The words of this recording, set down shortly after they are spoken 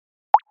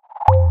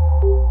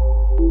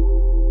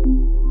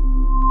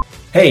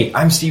Hey,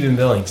 I'm Stephen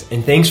Billings,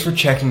 and thanks for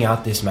checking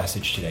out this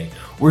message today.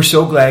 We're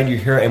so glad you're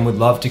here and would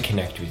love to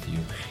connect with you.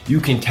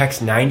 You can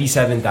text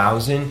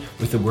 97,000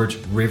 with the words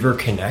River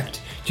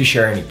Connect to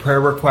share any prayer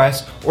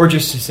requests or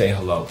just to say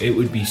hello. It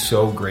would be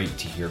so great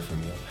to hear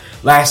from you.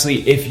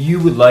 Lastly, if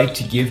you would like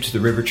to give to the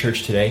River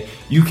Church today,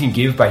 you can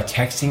give by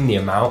texting the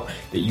amount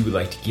that you would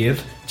like to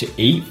give to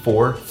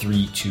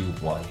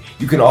 84321.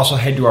 You can also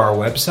head to our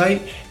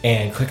website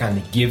and click on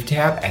the Give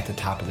tab at the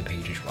top of the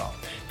page as well.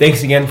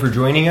 Thanks again for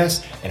joining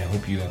us, and I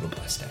hope you have a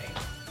blessed day.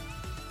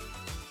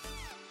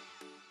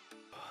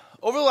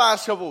 Over the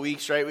last couple of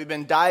weeks, right, we've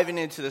been diving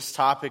into this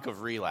topic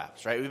of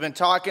relapse, right? We've been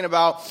talking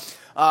about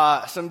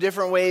some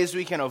different ways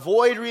we can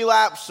avoid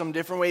relapse, some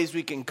different ways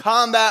we can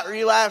combat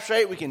relapse,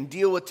 right? We can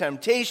deal with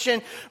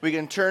temptation, we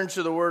can turn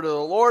to the word of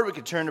the Lord, we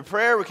can turn to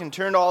prayer, we can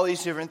turn to all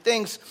these different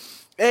things.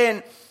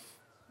 And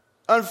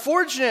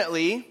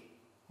unfortunately,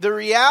 the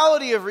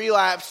reality of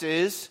relapse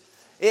is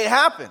it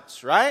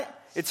happens, right?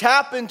 It's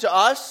happened to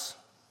us.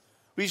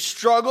 We've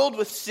struggled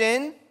with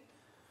sin.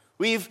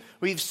 We've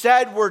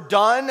said we're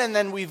done, and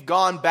then we've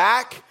gone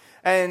back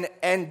and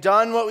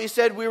done what we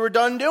said we were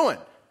done doing,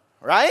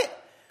 right?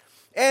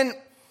 And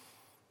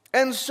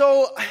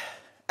so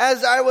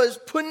as I was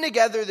putting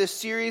together this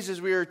series, as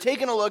we were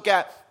taking a look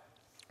at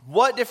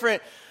what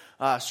different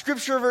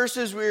scripture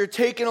verses we were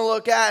taking a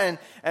look at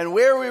and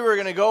where we were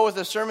going to go with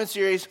the sermon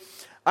series,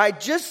 I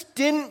just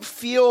didn't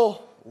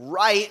feel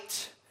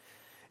right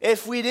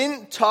if we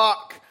didn't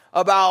talk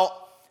about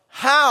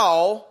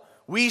how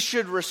we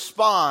should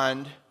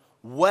respond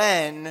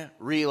when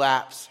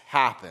relapse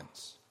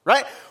happens,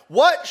 right?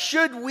 What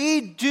should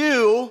we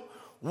do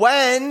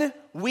when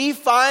we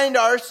find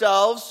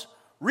ourselves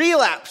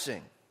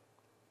relapsing?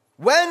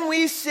 When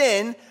we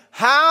sin,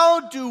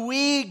 how do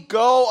we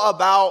go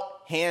about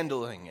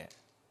handling it?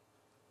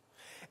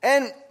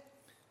 And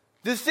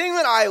the thing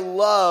that I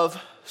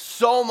love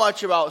so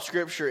much about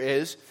Scripture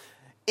is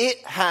it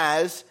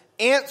has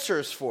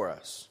answers for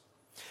us.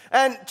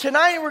 And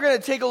tonight we're going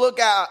to take a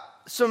look at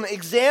some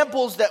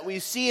examples that we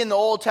see in the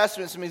Old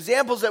Testament, some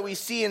examples that we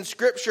see in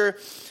Scripture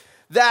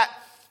that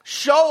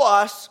show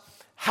us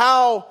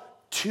how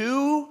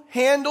to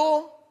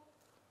handle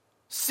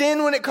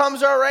sin when it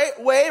comes our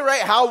way,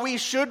 right? How we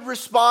should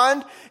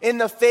respond in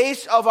the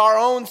face of our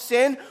own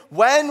sin.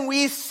 When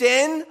we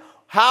sin,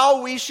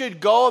 how we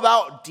should go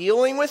about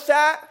dealing with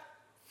that.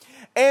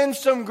 And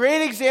some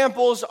great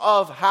examples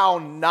of how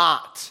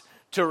not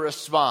to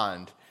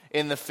respond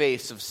in the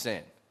face of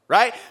sin,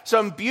 right?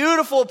 Some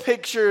beautiful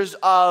pictures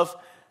of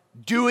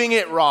doing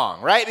it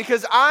wrong, right?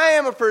 Because I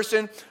am a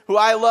person who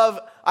I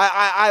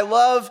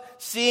love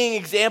seeing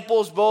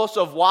examples both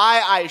of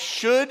why I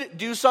should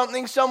do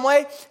something some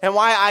way and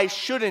why I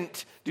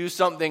shouldn't do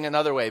something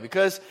another way.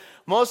 Because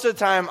most of the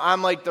time,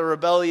 I'm like the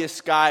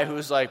rebellious guy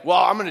who's like, well,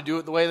 I'm going to do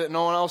it the way that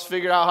no one else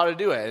figured out how to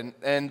do it.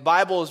 And the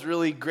Bible is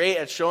really great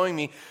at showing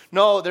me,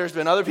 no, there's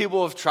been other people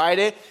who have tried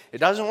it. It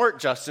doesn't work,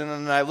 Justin.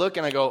 And I look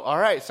and I go, all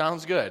right,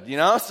 sounds good, you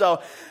know?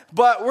 So,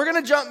 but we're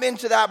going to jump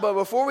into that. But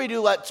before we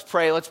do, let's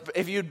pray.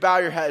 If you'd bow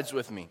your heads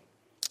with me.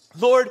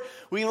 Lord,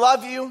 we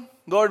love you.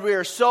 Lord, we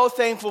are so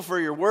thankful for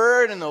your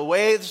word and the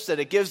ways that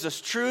it gives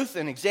us truth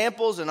and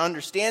examples and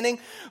understanding.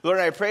 Lord,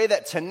 I pray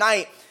that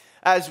tonight,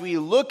 as we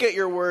look at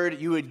your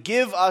word, you would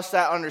give us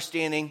that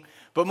understanding.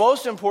 But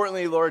most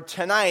importantly, Lord,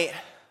 tonight,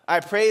 I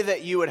pray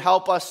that you would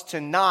help us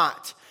to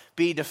not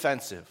be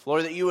defensive.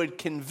 Lord, that you would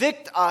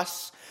convict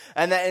us,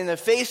 and that in the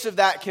face of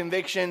that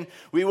conviction,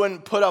 we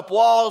wouldn't put up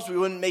walls, we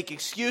wouldn't make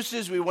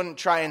excuses, we wouldn't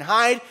try and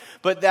hide,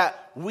 but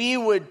that we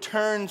would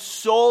turn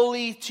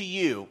solely to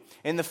you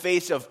in the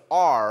face of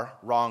our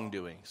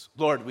wrongdoings.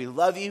 Lord, we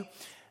love you,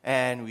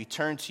 and we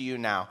turn to you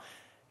now.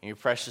 In your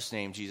precious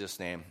name, Jesus'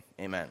 name,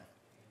 amen.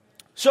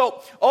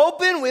 So,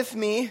 open with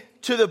me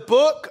to the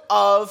book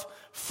of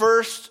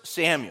 1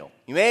 Samuel.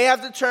 You may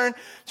have to turn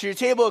to your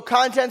table of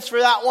contents for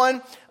that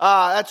one.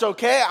 That's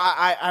okay.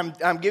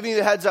 I'm giving you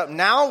the heads up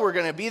now. We're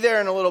going to be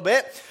there in a little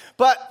bit.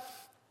 But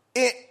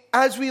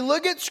as we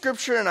look at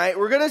Scripture tonight,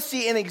 we're going to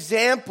see an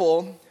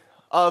example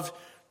of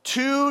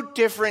two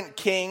different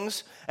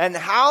kings and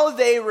how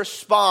they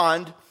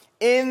respond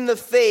in the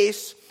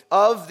face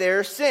of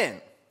their sin.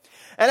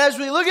 And as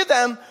we look at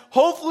them,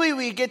 hopefully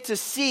we get to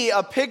see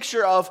a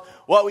picture of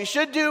what we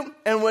should do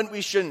and what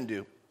we shouldn't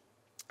do.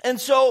 And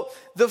so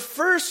the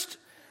first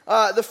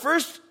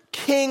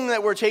king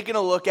that we're taking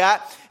a look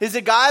at is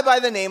a guy by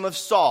the name of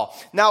Saul.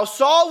 Now,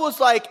 Saul was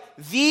like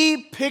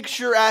the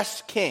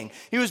picturesque king.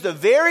 He was the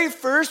very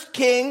first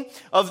king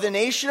of the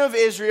nation of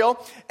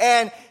Israel.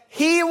 And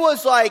he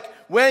was like,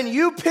 when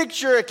you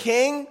picture a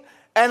king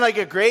and like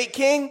a great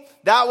king,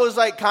 that was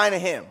like kind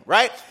of him,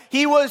 right?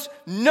 He was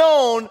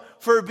known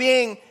for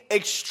being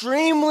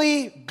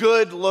extremely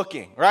good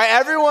looking, right?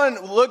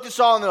 Everyone looked at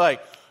Saul and they're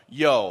like,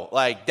 yo,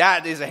 like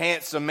that is a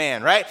handsome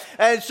man, right?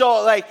 And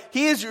so like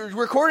he is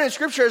recorded in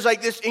Scripture as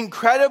like this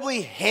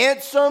incredibly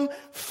handsome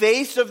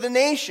face of the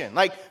nation.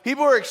 Like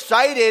people were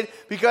excited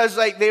because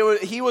like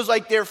he was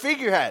like their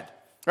figurehead.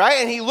 right?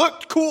 And he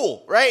looked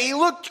cool, right? He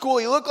looked cool.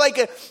 He looked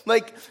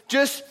like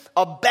just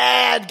a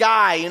bad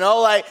guy,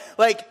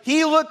 like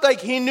he looked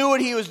like he knew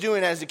what he was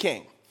doing as a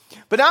king.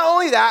 But not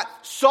only that,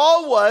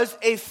 Saul was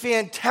a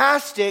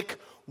fantastic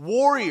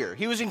warrior.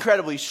 He was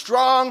incredibly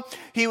strong.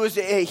 He was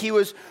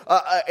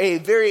a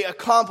very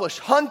accomplished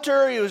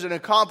hunter. He was an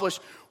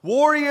accomplished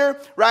warrior,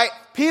 right?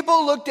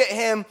 People looked at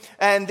him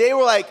and they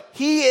were like,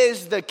 he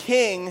is the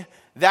king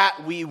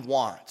that we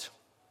want.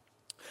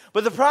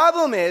 But the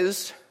problem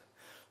is,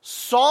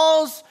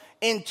 Saul's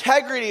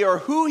integrity, or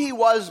who he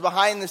was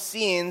behind the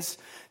scenes,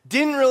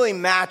 didn't really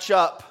match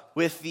up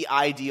with the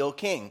ideal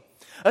king.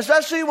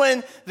 Especially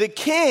when the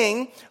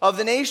king of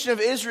the nation of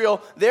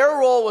Israel, their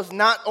role was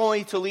not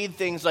only to lead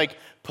things like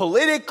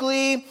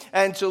politically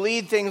and to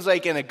lead things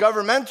like in a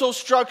governmental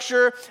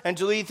structure and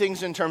to lead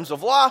things in terms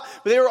of law,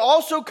 but they were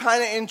also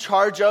kind of in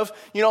charge of,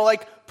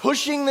 like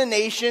pushing the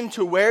nation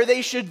to where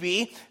they should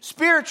be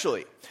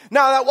spiritually.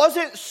 Now, that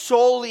wasn't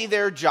solely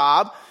their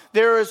job.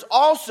 There is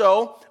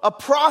also a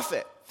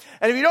prophet.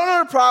 And if you don't know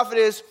what a prophet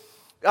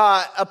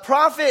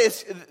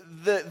is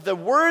the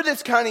word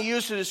that's kind of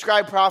used to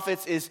describe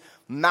prophets is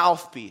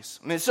mouthpiece.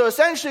 And so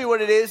essentially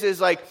what it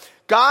is like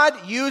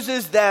God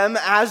uses them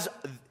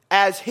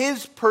as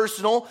his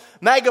personal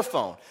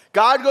megaphone.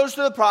 God goes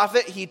to the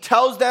prophet, he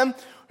tells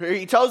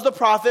the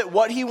prophet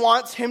what he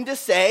wants him to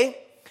say,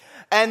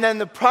 and then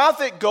the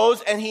prophet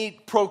goes and he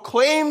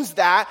proclaims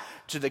that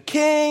to the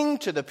king,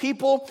 to the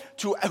people,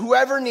 to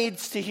whoever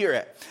needs to hear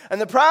it. And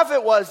the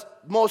prophet was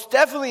most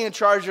definitely in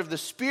charge of the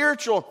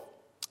spiritual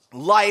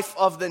life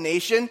of the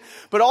nation,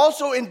 but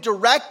also in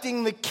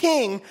directing the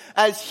king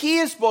as he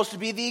is supposed to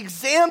be the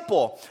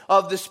example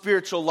of the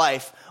spiritual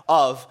life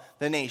of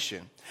the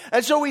nation.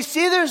 And so we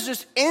see there's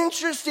this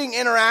interesting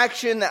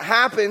interaction that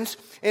happens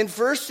in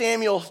 1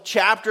 Samuel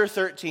chapter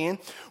 13,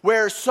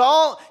 where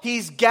Saul,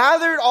 he's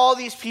gathered all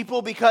these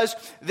people because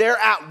they're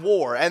at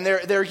war and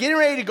they're getting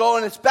ready to go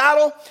in this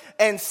battle,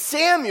 and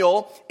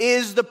Samuel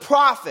is the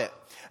prophet.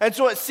 And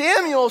so what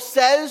Samuel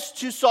says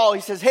to Saul,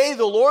 he says, hey,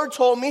 the Lord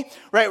told me,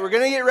 right, we're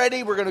going to get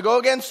ready. We're going to go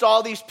against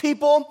all these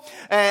people,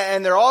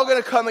 and they're all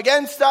going to come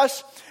against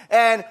us.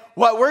 And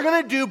what we're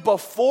going to do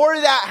before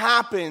that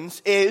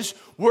happens is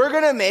we're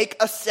going to make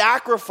a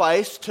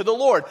sacrifice to the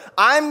Lord.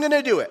 I'm going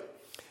to do it.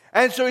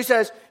 And so he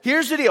says,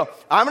 here's the deal.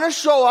 I'm going to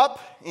show up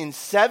in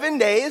 7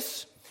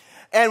 days,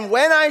 and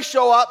when I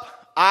show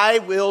up, I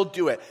will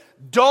do it.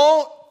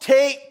 Don't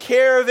take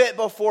care of it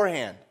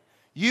beforehand.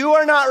 You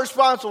are not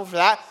responsible for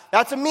that.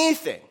 That's a me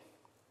thing.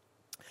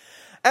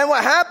 And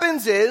what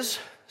happens is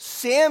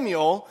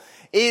Samuel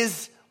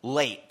is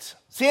late.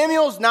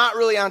 Samuel's not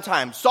really on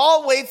time.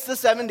 Saul waits the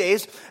 7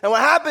 days. And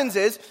what happens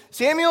is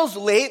Samuel's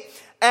late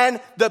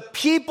and the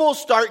people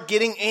start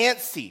getting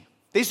antsy.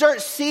 They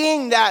start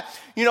seeing that,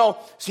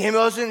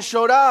 Samuel hasn't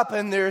showed up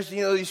and there's,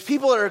 these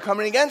people that are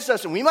coming against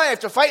us and we might have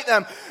to fight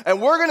them.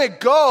 And we're going to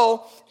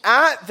go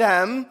at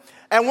them.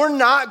 And we're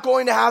not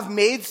going to have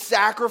made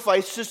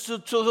sacrifices to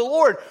the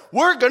Lord.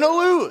 We're going to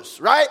lose,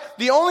 right?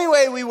 The only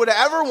way we would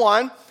have ever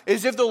won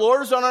is if the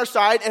Lord is on our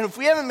side. And if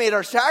we haven't made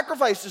our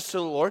sacrifices to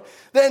the Lord,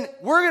 then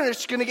we're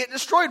just going to get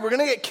destroyed. We're going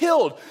to get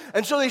killed.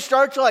 And so they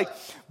start to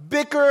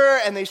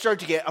bicker and they start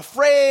to get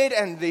afraid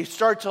and they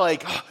start to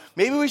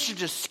maybe we should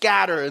just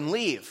scatter and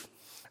leave.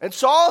 And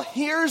Saul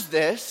hears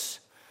this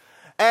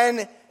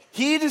and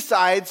he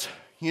decides,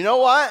 you know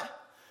what?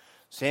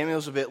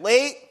 Samuel's a bit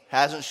late,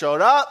 hasn't showed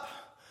up.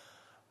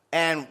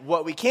 And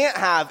what we can't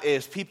have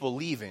is people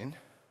leaving.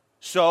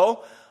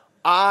 So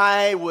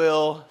I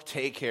will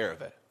take care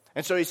of it.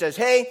 And so he says,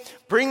 hey,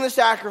 bring the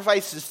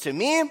sacrifices to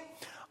me.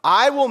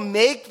 I will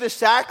make the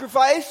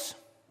sacrifice.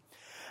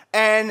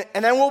 And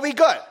then we'll be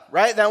good,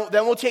 right? Then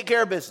we'll take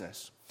care of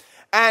business.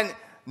 And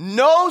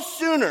no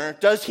sooner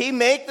does he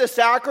make the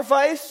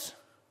sacrifice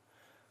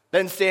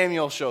than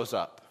Samuel shows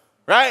up,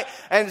 right?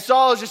 And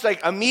Saul is just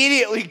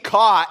immediately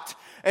caught.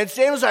 And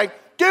Samuel's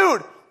like,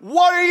 dude,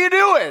 what are you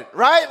doing,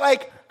 right?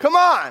 Come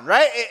on,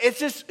 right?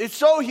 It's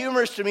so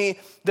humorous to me,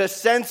 the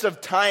sense of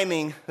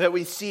timing that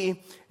we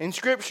see in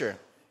Scripture.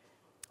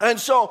 And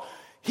so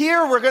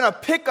here we're going to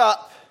pick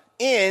up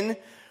in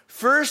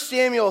 1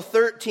 Samuel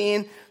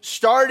 13,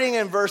 starting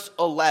in verse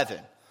 11.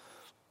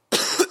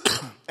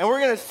 And we're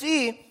going to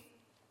see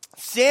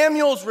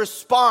Samuel's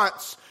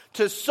response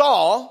to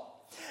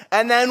Saul,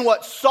 and then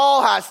what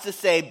Saul has to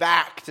say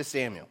back to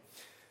Samuel.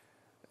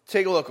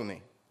 Take a look with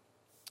me.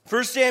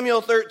 1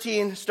 Samuel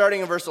 13,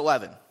 starting in verse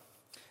 11.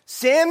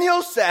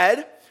 Samuel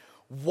said,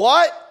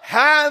 what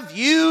have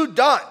you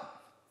done?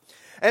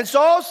 And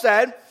Saul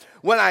said,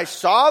 when I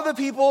saw the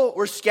people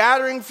were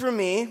scattering from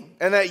me,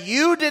 and that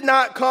you did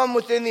not come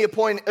within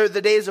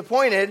the days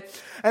appointed,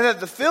 and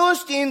that the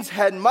Philistines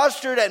had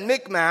mustered at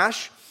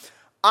Michmash,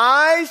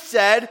 I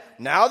said,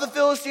 now the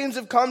Philistines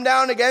have come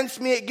down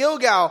against me at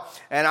Gilgal,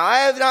 and I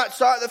have not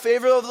sought the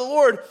favor of the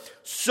Lord.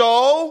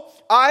 So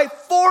I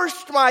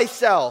forced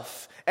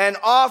myself and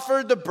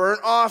offered the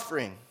burnt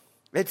offering.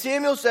 And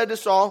Samuel said to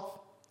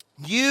Saul,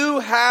 you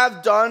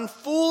have done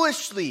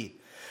foolishly.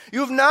 You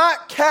have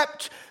not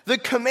kept the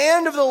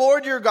command of the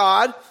Lord your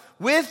God,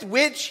 with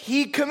which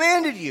he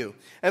commanded you.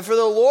 And for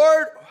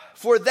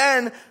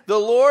then the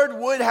Lord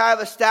would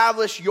have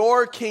established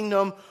your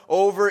kingdom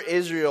over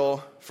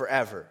Israel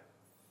forever.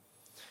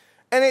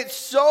 And it's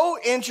so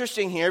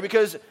interesting here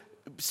because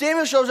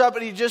Samuel shows up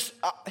and he just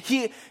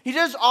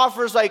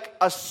offers like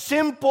a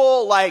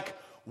simple, like,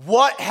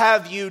 what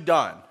have you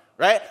done?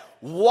 Right?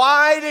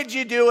 Why did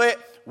you do it?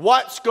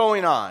 What's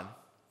going on?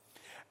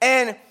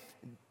 And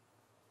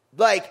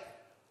like,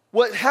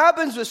 what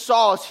happens with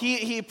Saul is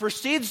he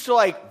proceeds to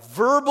like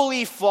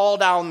verbally fall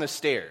down the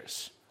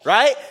stairs,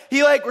 right?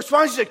 He like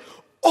responds, he's like,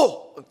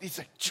 he's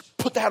like,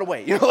 put that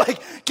away, like,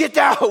 get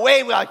that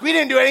away. Like, we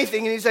didn't do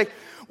anything. And he's like,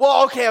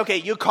 well, okay,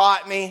 you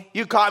caught me.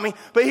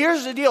 But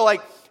here's the deal,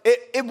 like,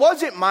 it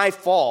wasn't my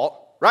fault,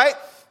 right?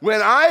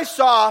 When I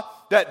saw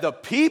that the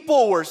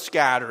people were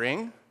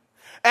scattering,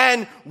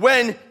 and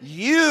when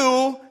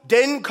you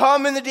didn't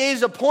come in the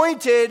days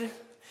appointed,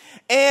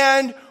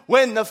 and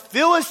when the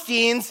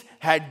Philistines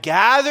had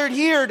gathered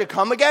here to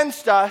come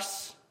against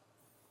us,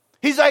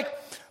 he's like,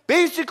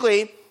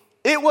 basically,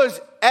 it was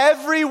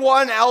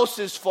everyone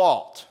else's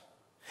fault.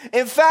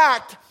 In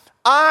fact,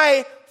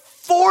 I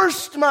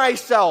forced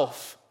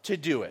myself to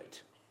do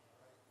it.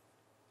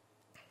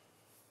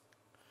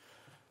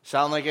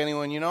 Sound like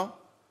anyone you know?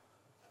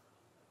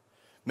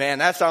 Man,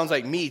 that sounds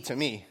like me to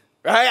me.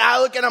 Right?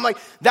 I look and I'm like,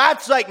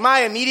 that's like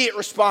my immediate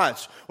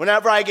response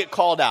whenever I get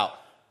called out.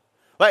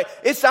 Like,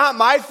 it's not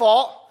my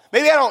fault.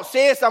 Maybe I don't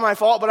say it's not my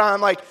fault, but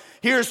I'm like,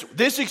 here's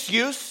this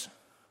excuse.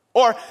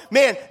 Or,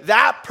 man,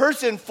 that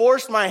person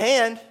forced my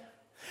hand.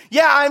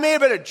 Yeah, I may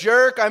have been a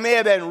jerk. I may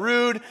have been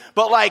rude,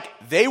 but like,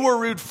 they were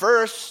rude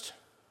first.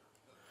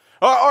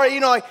 Or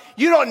like,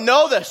 you don't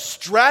know the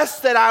stress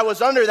that I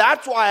was under.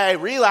 That's why I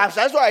relapsed.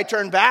 That's why I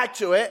turned back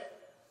to it.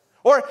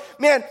 Or,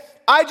 man,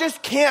 I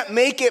just can't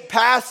make it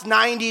past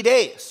 90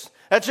 days.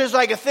 That's just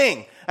like a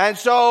thing. And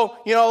so,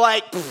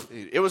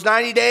 it was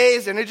 90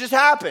 days and it just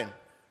happened.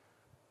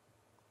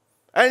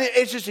 And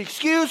it's just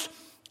excuse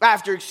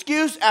after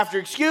excuse after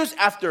excuse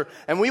after,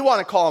 and we want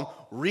to call them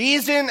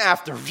reason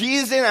after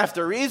reason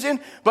after reason.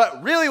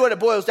 But really what it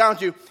boils down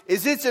to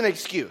is it's an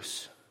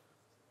excuse.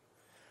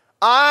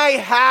 I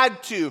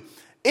had to.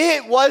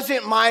 It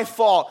wasn't my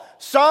fault.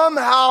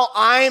 Somehow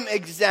I'm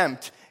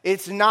exempt.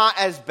 It's not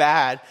as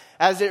bad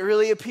as it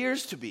really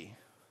appears to be.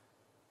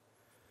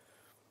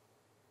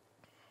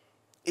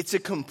 It's a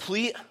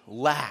complete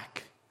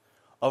lack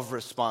of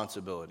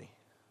responsibility.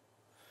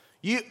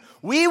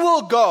 We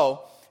will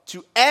go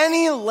to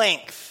any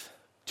length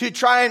to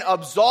try and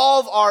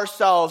absolve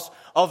ourselves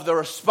of the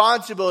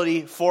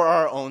responsibility for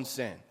our own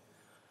sin.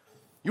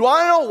 You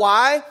want to know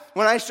why?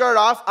 When I started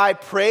off, I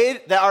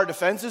prayed that our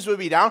defenses would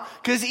be down.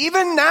 Because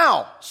even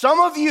now, some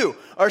of you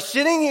are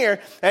sitting here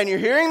and you're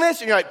hearing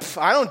this and you're like,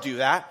 I don't do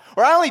that.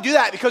 Or I only do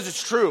that because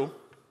it's true.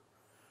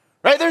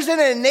 Right? There's an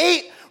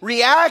innate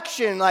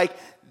reaction, like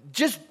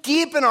just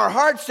deep in our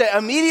hearts that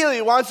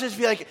immediately wants us to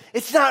be like,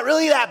 it's not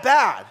really that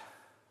bad.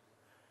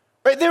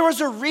 Right? There was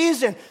a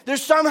reason.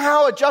 There's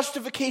somehow a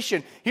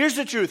justification. Here's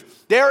the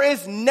truth. There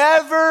is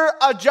never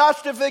a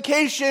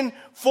justification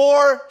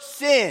for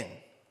sin.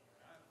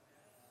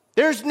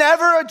 There's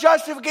never a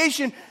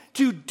justification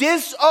to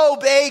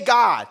disobey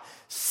God.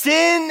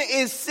 Sin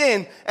is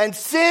sin, and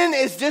sin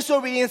is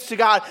disobedience to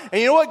God. And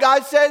you know what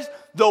God says?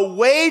 The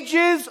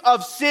wages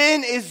of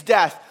sin is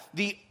death.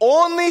 The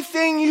only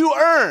thing you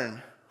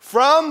earn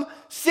from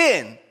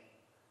sin,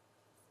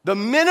 the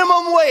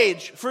minimum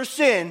wage for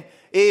sin,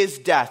 is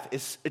death.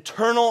 It's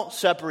eternal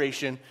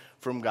separation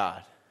from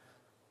God.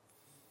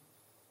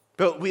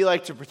 But we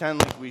like to pretend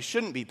like we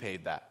shouldn't be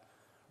paid that.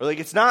 Or like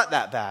it's not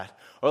that bad.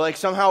 Or like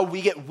somehow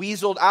we get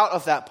weaseled out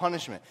of that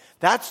punishment.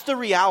 That's the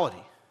reality.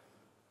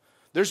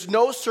 There's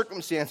no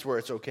circumstance where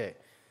it's okay.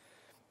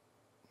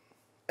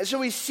 And so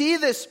we see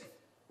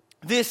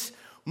this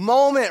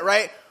moment,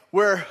 right,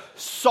 where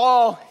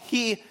Saul,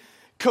 he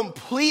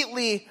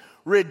completely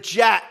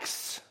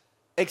rejects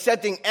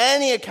accepting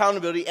any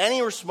accountability,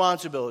 any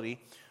responsibility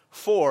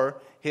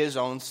for his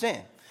own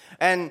sin.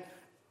 And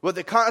what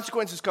the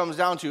consequences comes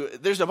down to,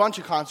 there's a bunch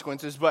of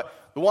consequences, but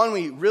the one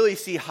we really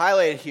see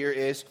highlighted here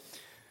is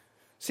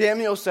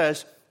Samuel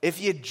says,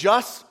 if you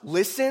just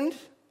listened,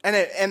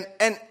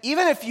 and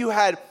even if you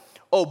had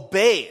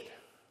obeyed,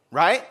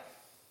 right?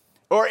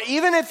 Or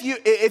even if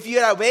you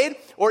had obeyed,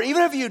 or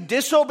even if you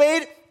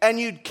disobeyed and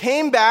you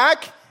came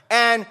back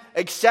and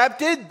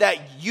accepted that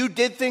you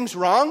did things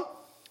wrong,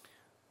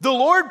 the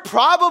Lord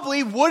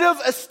probably would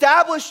have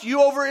established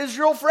you over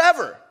Israel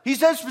forever. He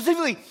says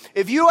specifically,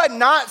 if you had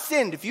not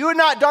sinned, if you had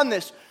not done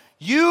this,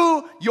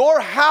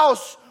 your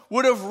house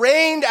would have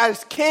reigned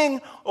as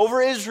king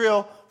over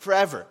Israel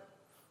forever.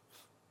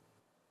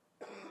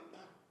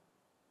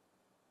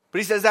 But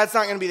he says that's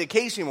not going to be the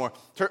case anymore.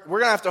 We're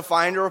going to have to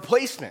find a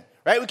replacement,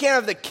 right? We can't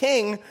have the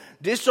king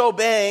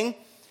disobeying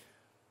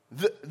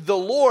the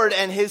Lord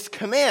and his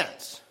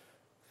commands.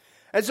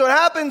 And so what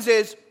happens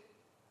is,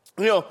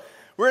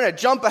 we're going to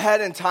jump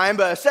ahead in time,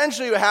 but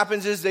essentially what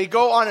happens is they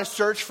go on a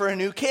search for a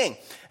new king.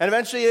 And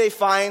eventually they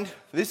find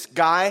this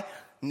guy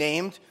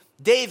named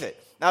David.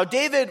 Now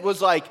David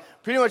was like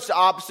pretty much the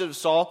opposite of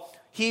Saul.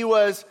 He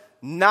was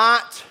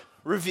not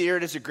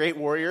revered as a great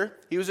warrior.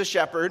 He was a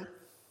shepherd.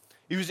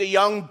 He was a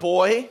young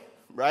boy,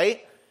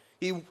 right?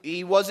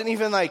 He wasn't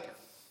even like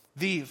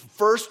the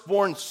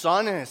firstborn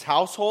son in his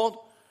household.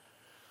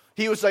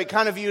 He was like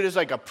kind of viewed as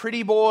like a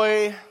pretty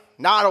boy,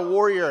 not a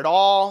warrior at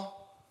all.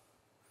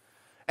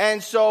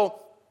 And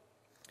so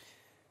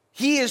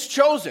he is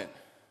chosen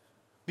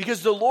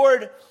because the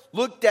Lord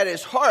looked at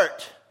his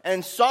heart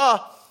and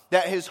saw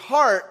that his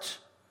heart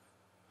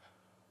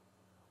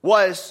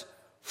was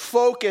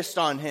focused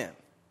on him,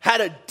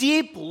 had a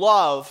deep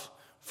love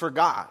for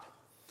God.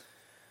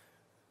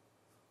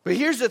 But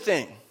here's the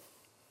thing.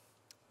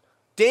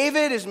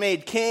 David is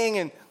made king,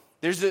 and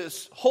there's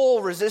this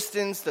whole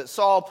resistance that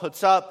Saul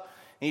puts up,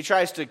 and he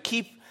tries to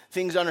keep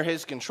things under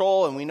his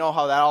control, and we know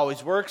how that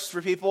always works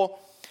for people.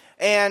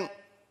 And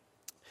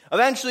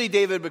eventually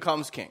David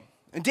becomes king.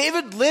 And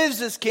David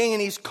lives as king,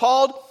 and he's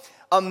called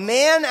a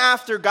man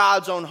after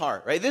God's own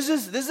heart, right? This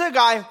is a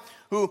guy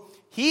who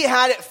he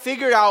had it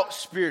figured out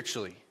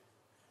spiritually.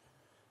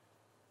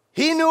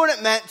 He knew what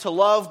it meant to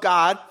love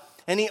God,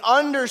 and he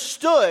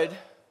understood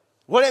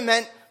what it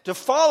meant to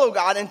follow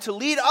God and to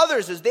lead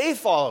others as they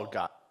followed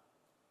God.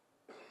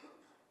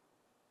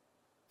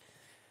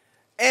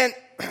 And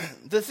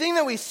the thing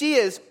that we see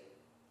is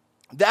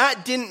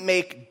that didn't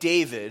make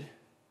David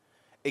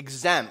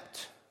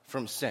exempt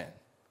from sin.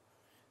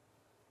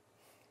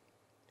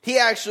 He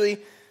actually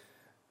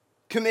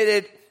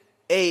committed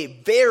a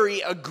very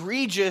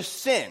egregious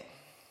sin.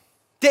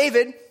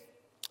 David,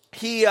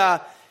 he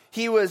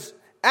was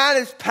at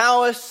his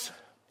palace,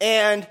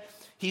 and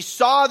he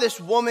saw this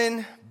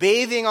woman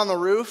bathing on the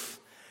roof,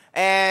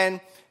 and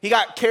he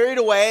got carried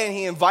away, and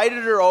he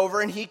invited her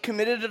over, and he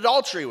committed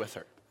adultery with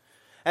her.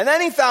 And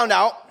then he found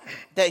out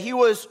that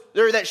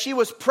she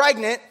was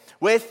pregnant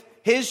with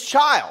his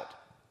child.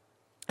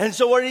 And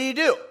so what did he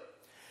do?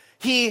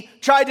 He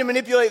tried to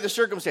manipulate the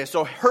circumstance.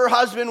 So her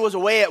husband was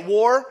away at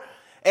war,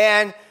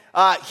 and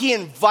he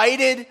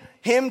invited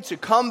him to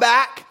come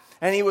back.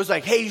 And he was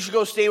like, hey, you should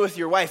go stay with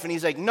your wife. And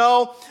he's like,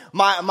 no,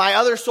 my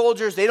other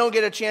soldiers, they don't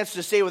get a chance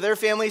to stay with their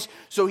families.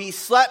 So he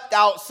slept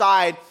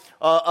outside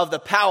of the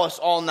palace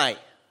all night.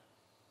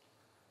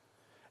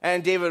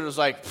 And David was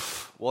like,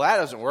 well, that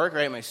doesn't work,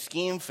 right? My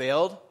scheme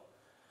failed.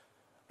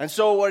 And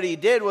so what he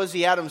did was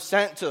he had him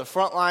sent to the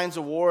front lines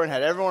of war and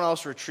had everyone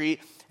else retreat,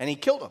 and he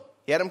killed him.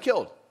 He had him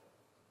killed.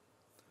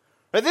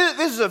 But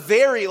this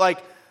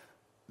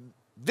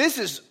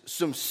is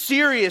some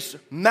serious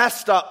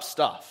messed up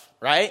stuff,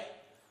 right?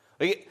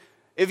 Like,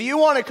 if you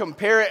want to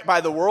compare it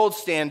by the world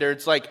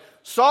standards, like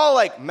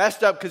Saul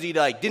messed up because he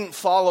didn't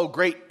follow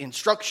great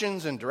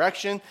instructions and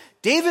direction.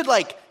 David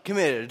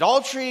committed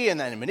adultery and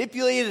then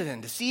manipulated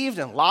and deceived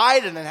and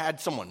lied and then had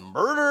someone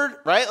murdered,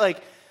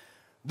 right?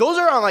 Those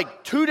are on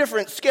two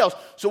different scales.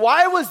 So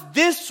why was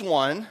this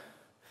one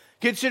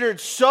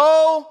considered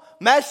so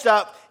messed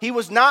up he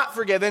was not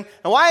forgiven?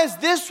 And why is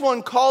this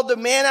one called the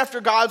man after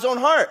God's own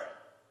heart?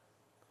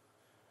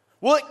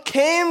 Well, it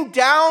came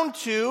down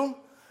to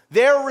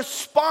their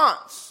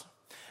response.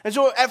 And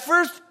so at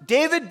first,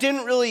 David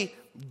didn't really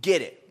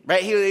get it,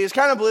 right? He was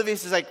kind of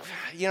oblivious. He's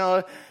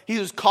he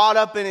was caught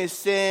up in his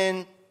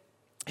sin.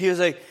 He was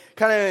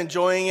kind of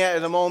enjoying it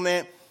at the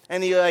moment.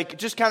 And he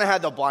just kind of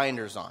had the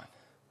blinders on.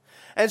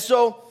 And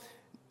so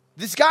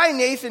this guy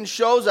Nathan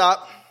shows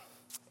up,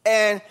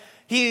 and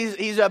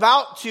he's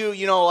about to,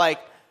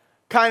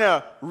 kind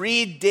of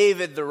read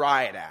David the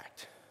riot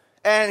act.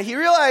 And he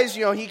realized,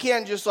 he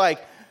can't just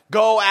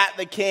go at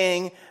the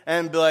king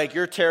and be like,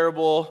 you're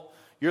terrible,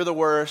 you're the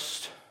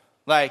worst.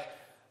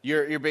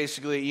 You're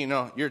basically,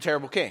 you're a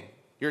terrible king.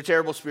 You're a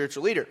terrible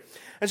spiritual leader.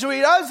 And so what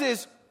he does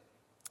is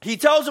he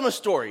tells him a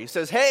story. He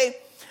says, hey,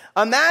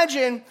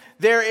 imagine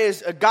there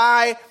is a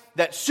guy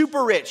that's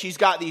super rich. He's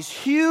got these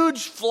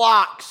huge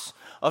flocks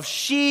of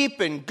sheep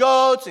and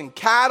goats and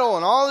cattle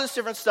and all this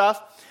different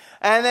stuff.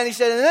 And then he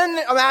said, and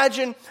then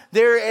imagine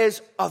there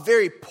is a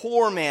very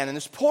poor man. And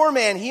this poor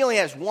man, he only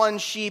has one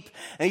sheep,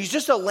 and he's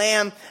just a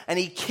lamb, and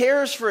he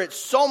cares for it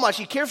so much.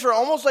 He cares for it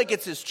almost like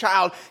it's his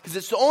child, because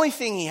it's the only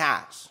thing he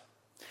has.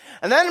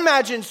 And then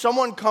imagine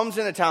someone comes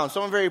into town,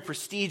 someone very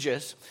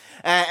prestigious,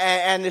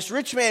 and this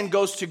rich man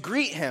goes to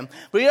greet him,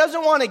 but he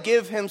doesn't want to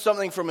give him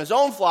something from his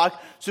own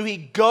flock, so he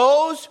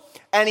goes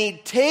and he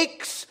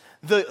takes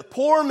the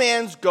poor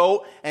man's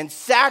goat and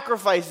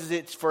sacrifices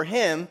it for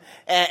him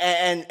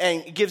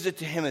and gives it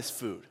to him as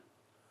food.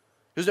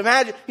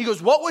 He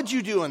goes, what would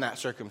you do in that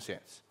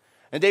circumstance?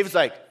 And David's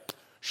like,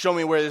 show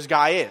me where this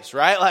guy is,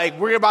 right?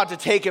 We're about to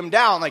take him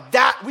down.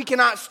 That, we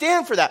cannot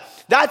stand for that.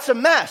 That's a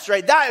mess,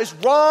 right? That is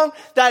wrong.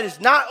 That is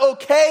not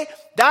okay.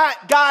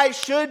 That guy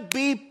should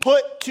be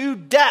put to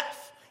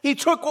death. He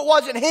took what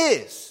wasn't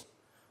his.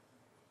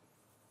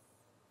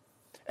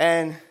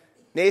 And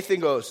Nathan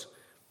goes,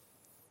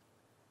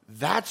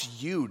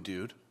 that's you,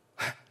 dude.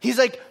 He's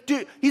like,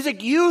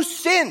 you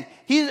sinned.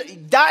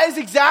 That is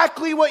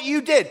exactly what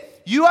you did.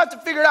 You have to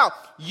figure it out.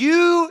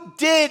 You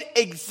did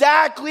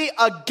exactly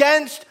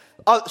against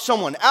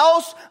someone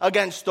else,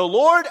 against the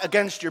Lord,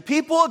 against your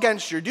people,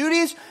 against your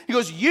duties. He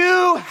goes,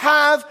 you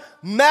have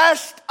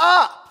messed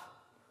up.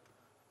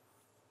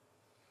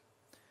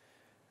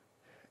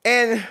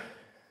 And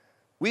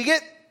we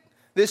get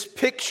this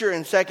picture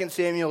in 2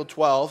 Samuel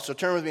 12, so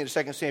turn with me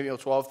to 2 Samuel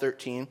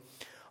 12:13,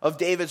 of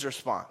David's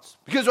response.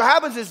 Because what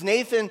happens is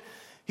Nathan,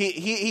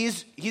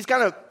 he's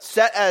kind of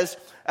set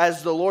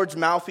as the Lord's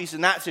mouthpiece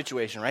in that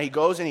situation, right? He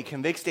goes and he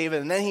convicts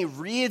David, and then he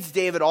reads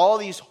David all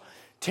these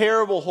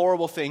terrible,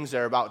 horrible things that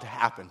are about to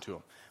happen to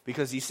him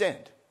because he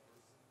sinned.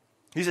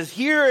 He says,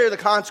 here are the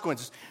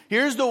consequences.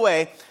 Here's the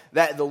way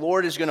that the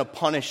Lord is going to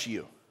punish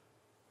you.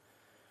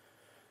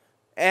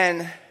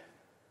 And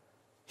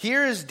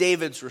here is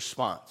David's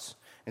response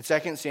in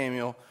 2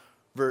 Samuel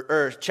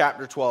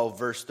chapter 12,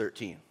 verse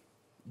 13.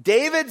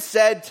 David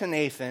said to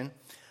Nathan,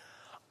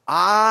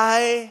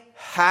 I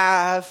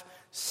have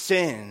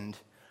sinned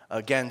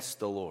against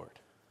the Lord.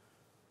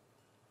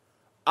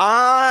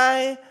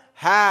 I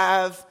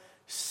have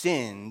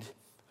sinned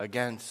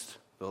against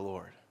the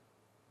Lord.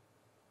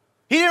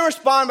 He didn't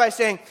respond by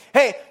saying,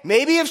 hey,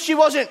 maybe if she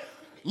wasn't,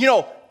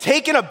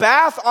 taking a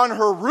bath on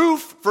her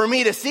roof for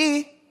me to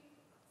see.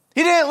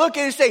 He didn't look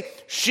at it and say,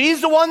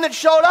 she's the one that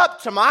showed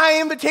up to my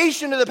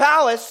invitation to the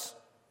palace.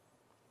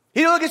 He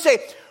didn't look and say,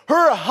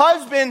 her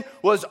husband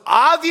was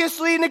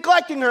obviously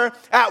neglecting her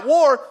at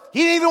war. He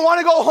didn't even want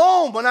to go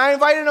home when I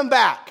invited him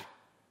back.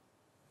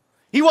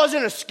 He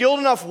wasn't a skilled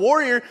enough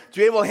warrior to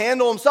be able to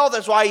handle himself.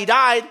 That's why he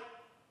died.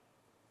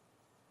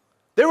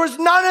 There was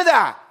none of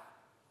that.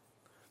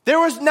 There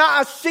was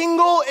not a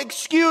single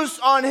excuse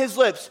on his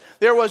lips.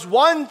 There was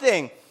one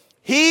thing.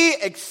 He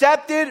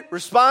accepted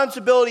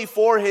responsibility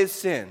for his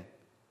sin.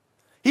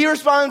 He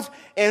responds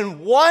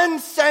in one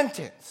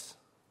sentence.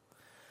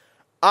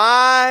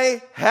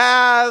 I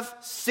have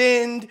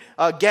sinned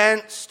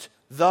against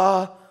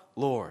the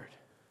Lord.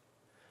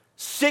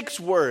 6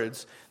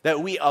 words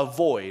that we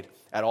avoid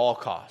at all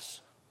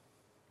costs.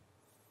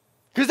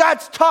 Because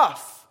that's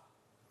tough.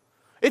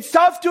 It's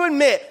tough to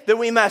admit that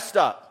we messed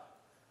up.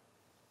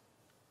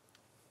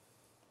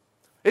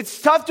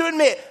 It's tough to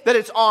admit that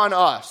it's on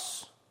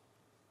us.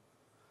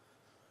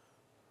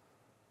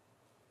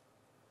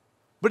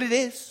 But it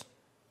is.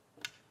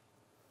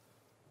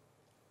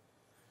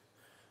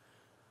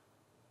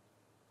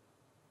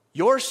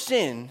 Your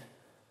sin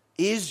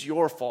is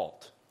your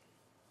fault.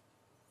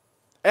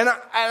 And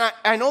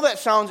I know that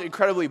sounds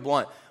incredibly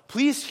blunt.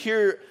 Please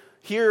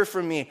hear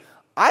from me.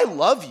 I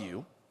love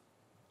you.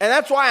 And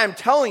that's why I'm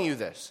telling you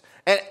this.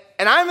 And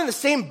I'm in the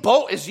same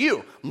boat as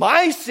you.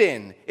 My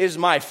sin is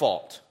my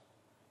fault.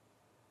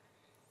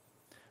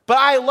 But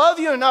I love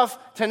you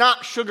enough to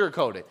not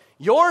sugarcoat it.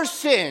 Your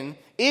sin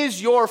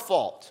is your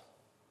fault.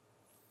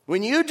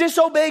 When you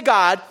disobey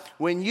God,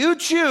 when you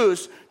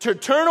choose to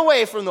turn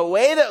away from the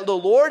way that the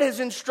Lord has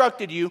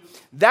instructed you,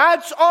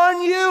 that's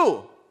on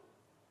you.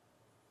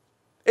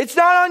 It's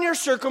not on your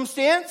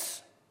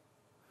circumstance.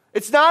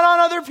 It's not on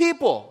other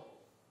people.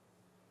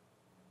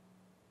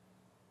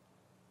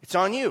 It's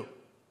on you.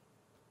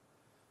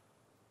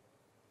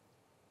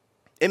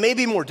 It may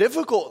be more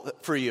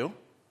difficult for you.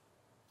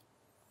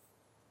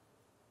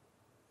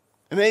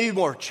 It may be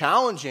more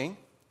challenging.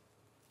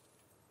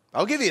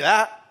 I'll give you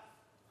that.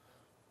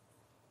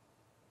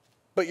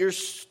 But you're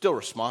still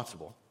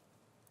responsible.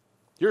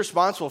 You're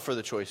responsible for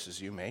the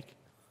choices you make.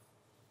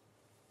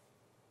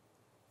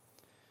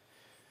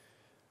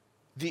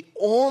 The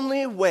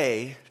only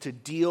way to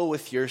deal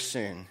with your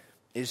sin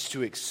is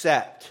to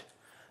accept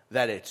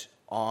that it's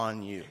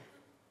on you.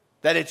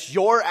 That it's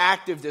your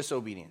act of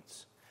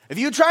disobedience. If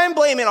you try and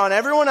blame it on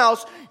everyone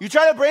else, you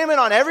try to blame it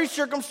on every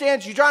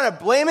circumstance, you try to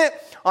blame it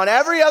on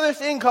every other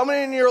thing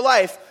coming into your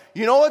life,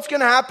 you know what's going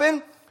to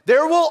happen?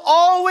 There will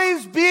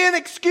always be an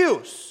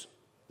excuse.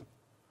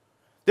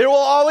 There will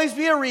always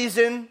be a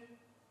reason.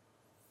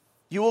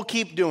 You will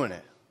keep doing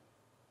it.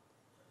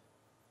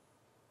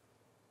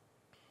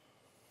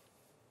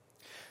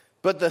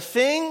 But the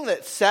thing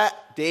that set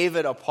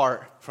David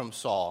apart from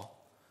Saul,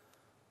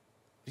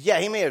 yeah,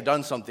 he may have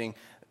done something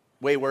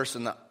way worse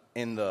in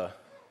the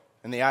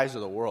eyes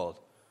of the world,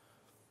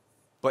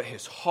 but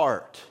his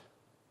heart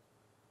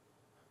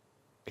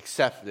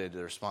accepted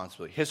the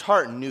responsibility. His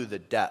heart knew the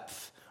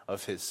depth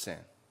of his sin.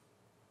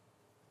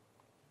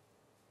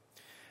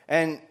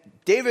 And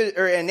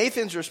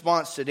Nathan's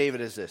response to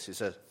David is this. He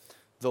says,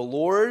 "The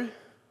Lord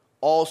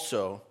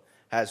also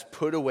has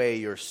put away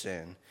your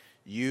sin.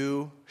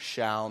 You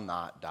shall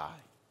not die."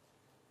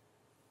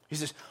 He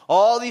says,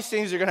 all these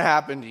things are going to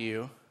happen to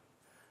you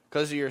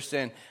because of your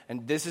sin.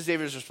 And this is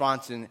David's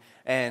response.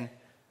 And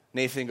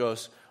Nathan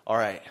goes, all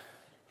right,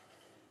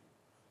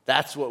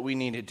 that's what we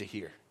needed to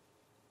hear.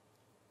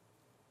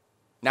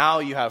 Now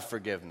you have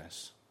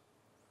forgiveness.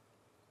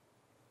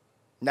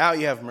 Now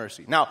you have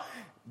mercy. Now,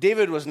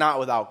 David was not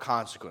without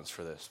consequence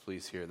for this.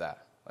 Please hear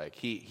that. Like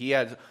he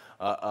had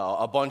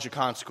a bunch of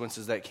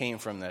consequences that came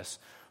from this.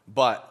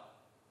 But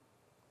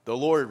the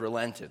Lord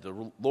relented.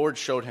 The Lord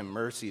showed him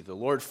mercy. The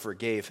Lord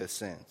forgave his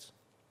sins.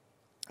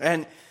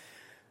 And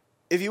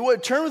if you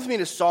would, turn with me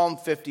to Psalm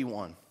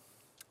 51.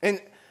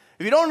 And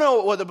If you don't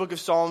know what the book of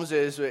Psalms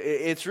is,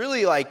 it's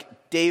really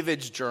like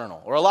David's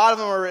journal. Or a lot of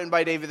them are written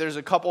by David. There's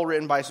a couple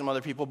written by some other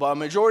people, but a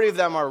majority of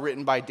them are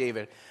written by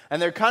David. And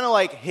they're kind of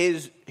like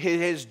his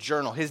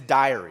journal, his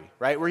diary,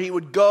 right? Where he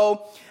would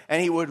go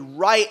and he would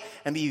write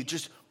and be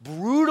just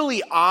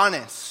brutally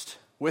honest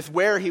with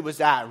where he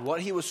was at, what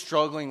he was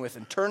struggling with,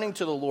 and turning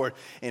to the Lord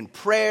in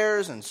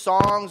prayers and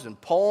songs and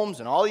poems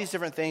and all these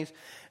different things.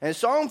 And in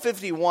Psalm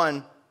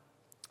 51,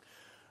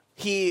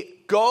 he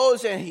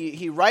goes and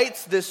he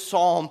writes this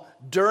psalm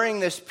during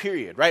this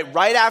period, right?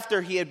 Right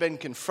after he had been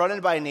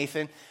confronted by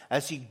Nathan,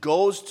 as he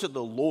goes to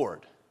the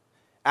Lord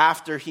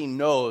after he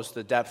knows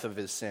the depth of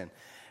his sin.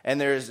 And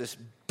there is this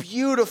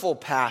beautiful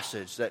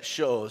passage that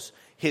shows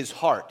his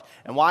heart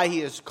and why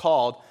he is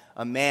called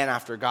a man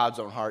after God's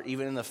own heart,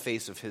 even in the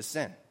face of his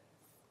sin.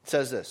 It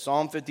says this,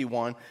 Psalm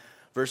 51,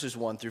 verses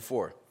 1 through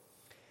 4.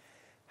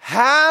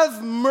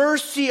 Have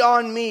mercy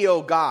on me,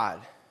 O God,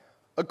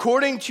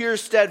 according to your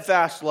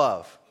steadfast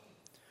love.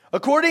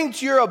 According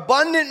to your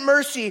abundant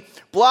mercy,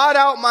 blot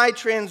out my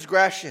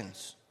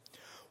transgressions.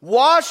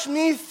 Wash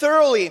me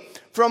thoroughly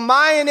from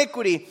my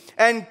iniquity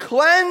and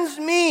cleanse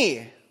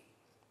me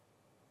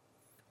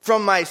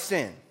from my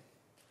sin.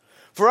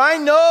 For I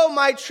know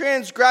my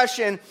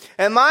transgression,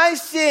 and my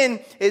sin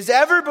is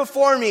ever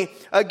before me.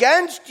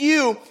 Against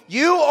you,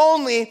 you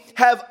only,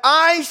 have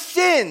I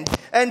sinned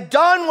and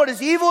done what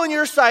is evil in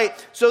your sight,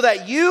 so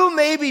that you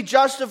may be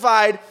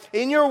justified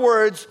in your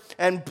words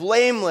and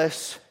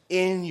blameless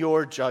in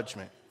your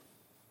judgment.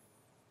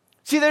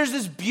 See, there's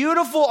this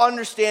beautiful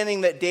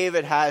understanding that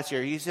David has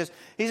here. He says,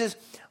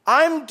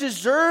 I'm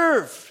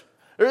deserved.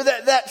 Or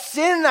that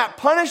sin, that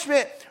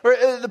punishment, or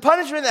the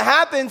punishment that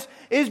happens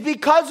is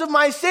because of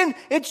my sin.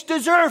 It's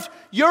deserved.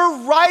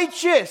 You're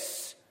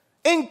righteous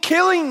in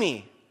killing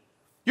me.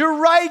 You're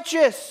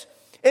righteous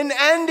in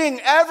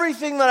ending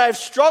everything that I've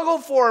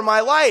struggled for in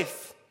my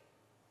life.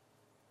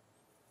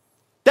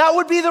 That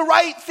would be the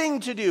right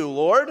thing to do,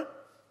 Lord.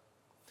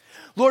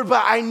 Lord,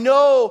 but I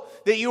know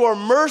that you are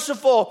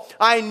merciful.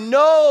 I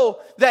know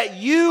that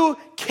you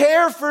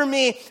care for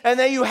me and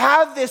that you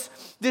have this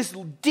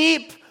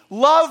deep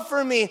love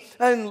for me.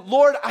 And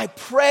Lord, I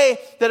pray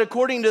that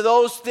according to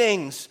those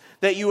things,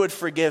 that you would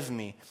forgive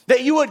me,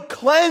 that you would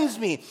cleanse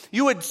me,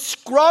 you would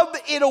scrub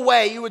it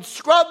away, you would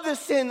scrub the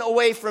sin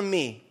away from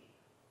me.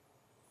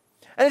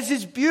 And it's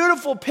this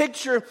beautiful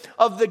picture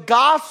of the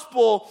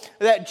gospel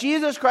that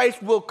Jesus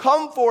Christ will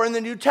come for in the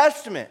New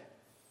Testament.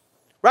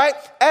 Right?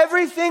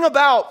 Everything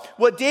about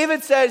what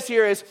David says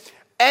here is,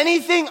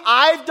 anything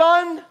I've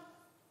done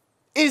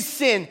is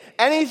sin.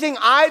 Anything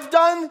I've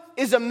done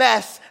is a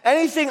mess.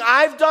 Anything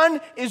I've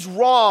done is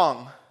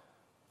wrong.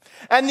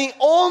 And the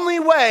only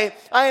way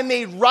I am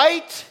made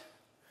right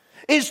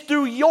is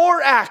through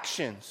your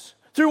actions,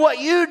 through what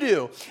you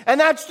do. And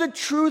that's the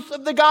truth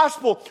of the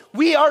gospel.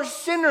 We are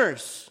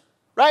sinners,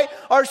 right?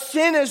 Our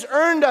sin has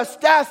earned us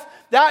death.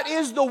 That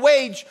is the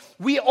wage.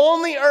 We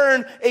only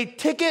earn a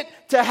ticket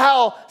to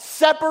hell,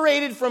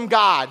 separated from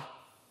God.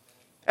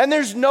 And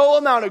there's no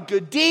amount of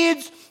good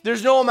deeds.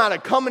 There's no amount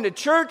of coming to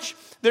church.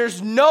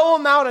 There's no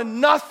amount of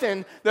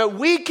nothing that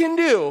we can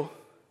do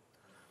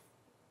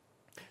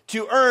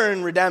to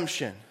earn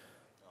redemption.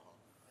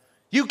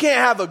 You can't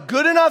have a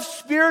good enough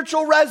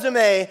spiritual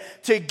resume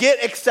to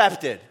get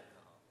accepted,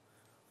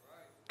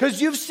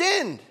 because you've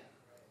sinned.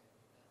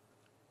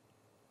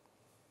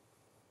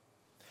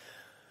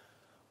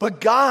 But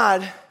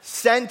God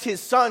sent his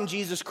son,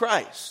 Jesus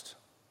Christ.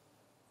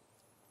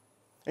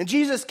 And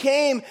Jesus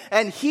came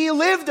and he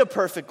lived a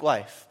perfect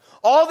life.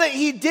 All that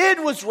he did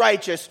was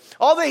righteous.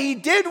 All that he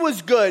did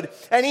was good.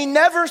 And he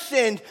never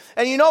sinned.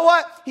 And you know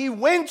what? He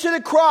went to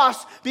the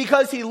cross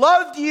because he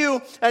loved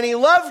you and he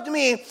loved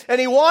me. And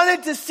he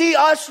wanted to see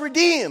us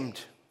redeemed.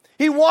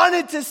 He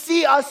wanted to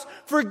see us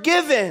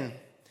forgiven.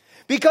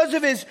 Because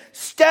of his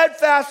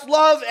steadfast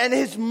love and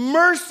his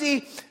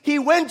mercy, he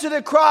went to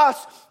the cross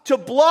to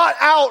blot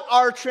out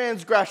our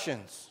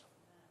transgressions.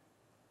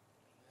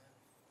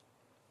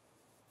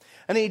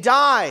 And he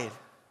died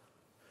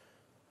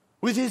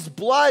with his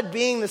blood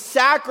being the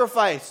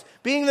sacrifice,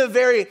 being the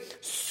very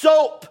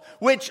soap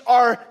which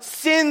our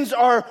sins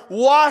are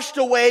washed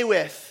away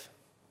with.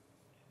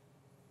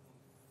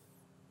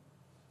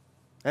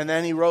 And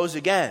then he rose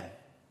again,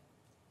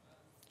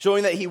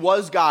 showing that he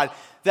was God,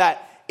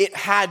 that it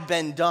had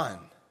been done.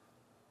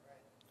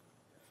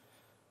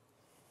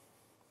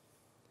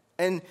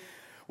 And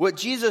what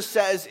Jesus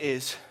says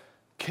is,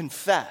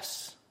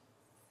 confess.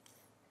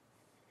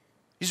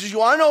 He says, you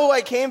want to know who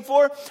I came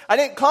for? I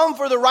didn't come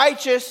for the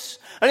righteous.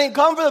 I didn't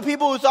come for the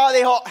people who thought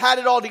they had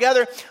it all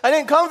together. I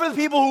didn't come for the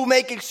people who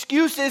make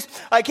excuses.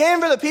 I came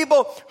for the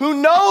people who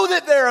know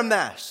that they're a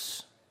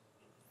mess.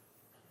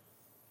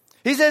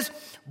 He says,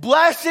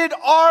 blessed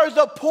are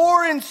the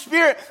poor in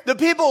spirit, the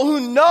people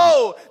who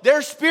know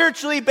they're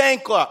spiritually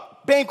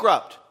bankrupt.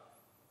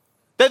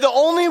 That the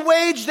only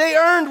wage they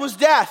earned was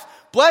death.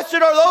 Blessed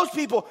are those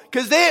people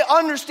because they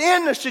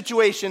understand the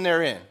situation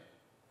they're in.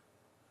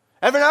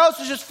 Everyone else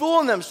is just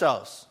fooling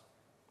themselves.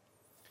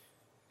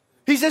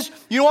 He says,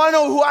 you want to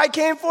know who I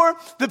came for?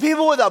 The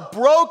people with a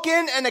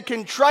broken and a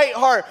contrite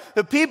heart.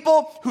 The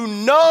people who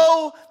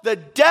know the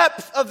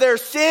depth of their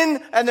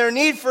sin and their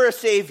need for a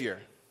Savior.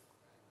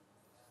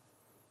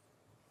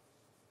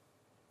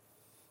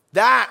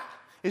 That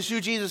is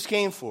who Jesus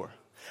came for.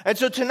 And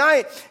so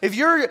tonight, if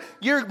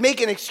you're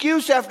making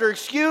excuse after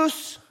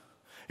excuse,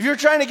 if you're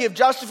trying to give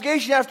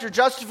justification after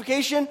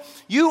justification,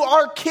 you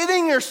are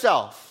kidding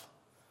yourself.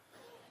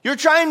 You're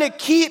trying to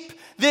keep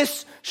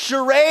this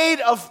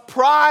charade of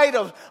pride,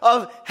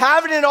 of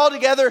having it all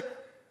together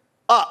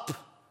up.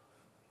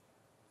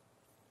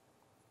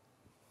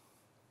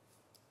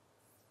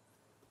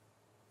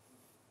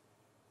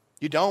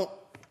 You don't.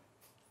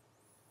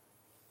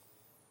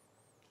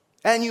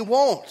 And you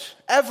won't,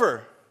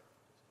 ever.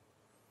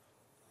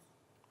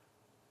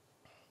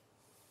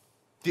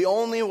 The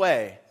only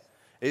way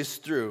is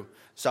through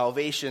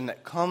salvation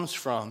that comes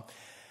from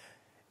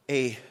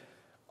a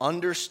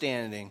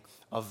understanding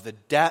of the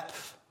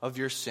depth of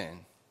your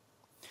sin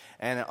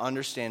and an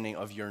understanding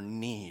of your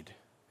need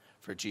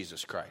for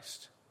Jesus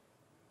Christ.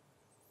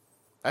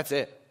 That's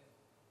it.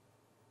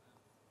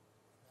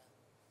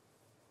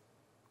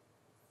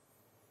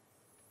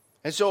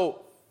 And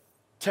so,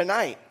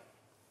 tonight,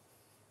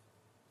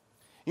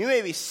 you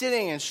may be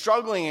sitting and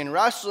struggling and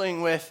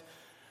wrestling with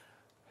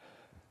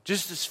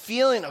just this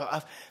feeling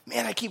of,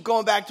 man, I keep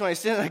going back to my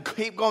sin, and I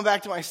keep going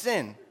back to my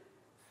sin.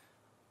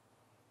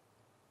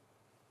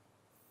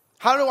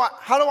 How do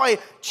I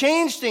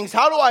change things?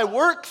 How do I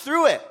work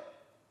through it?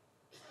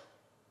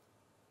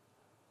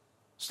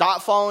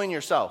 Stop following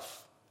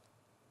yourself.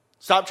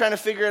 Stop trying to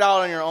figure it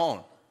out on your own.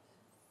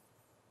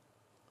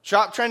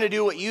 Stop trying to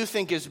do what you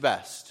think is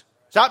best.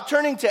 Stop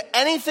turning to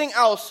anything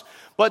else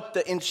but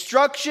the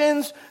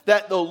instructions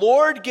that the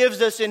Lord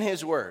gives us in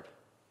His Word.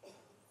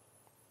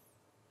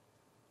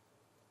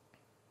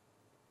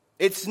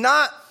 It's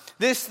not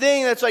this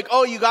thing that's like,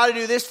 oh, you got to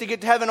do this to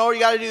get to heaven. Oh,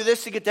 you got to do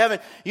this to get to heaven.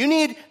 You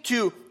need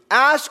to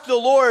ask the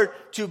Lord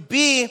to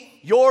be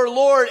your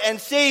Lord and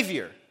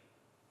Savior.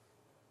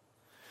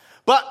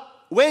 But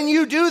when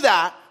you do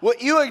that,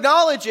 what you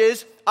acknowledge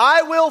is,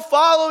 I will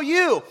follow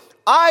you.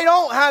 I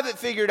don't have it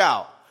figured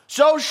out.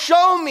 So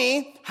show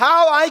me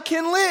how I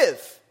can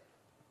live.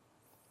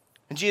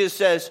 And Jesus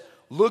says,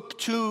 look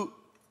to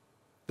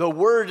the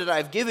word that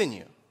I've given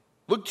you.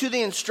 Look to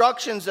the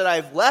instructions that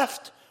I've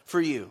left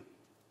for you.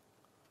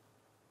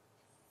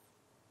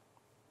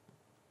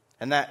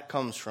 And that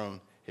comes from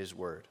His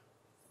word.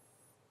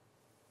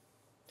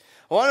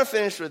 I want to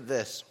finish with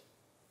this,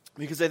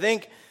 because I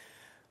think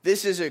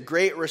this is a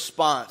great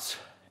response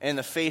in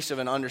the face of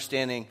an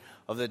understanding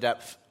of the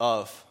depth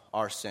of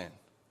our sin.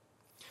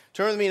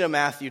 Turn with me to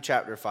Matthew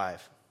chapter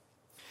 5.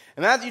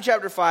 In Matthew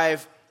chapter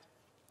 5,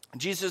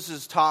 Jesus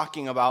is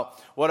talking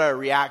about what our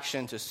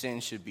reaction to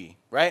sin should be,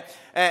 right?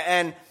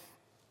 And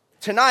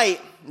tonight,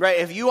 right,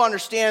 if you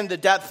understand the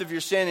depth of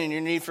your sin and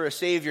your need for a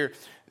Savior,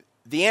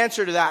 the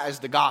answer to that is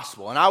the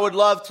gospel. And I would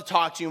love to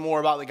talk to you more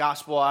about the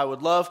gospel. I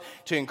would love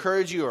to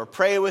encourage you or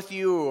pray with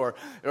you or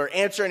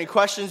answer any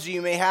questions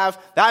you may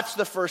have. That's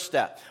the first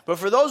step. But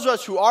for those of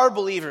us who are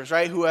believers,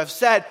 right, who have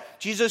said,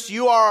 Jesus,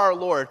 you are our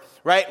Lord,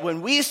 right?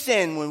 When we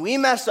sin, when we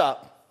mess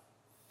up,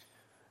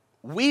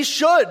 we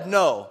should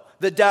know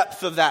the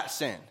depth of that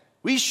sin.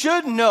 We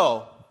should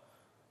know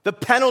the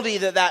penalty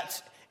that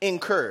that's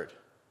incurred.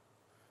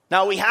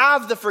 Now, we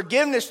have the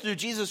forgiveness through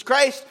Jesus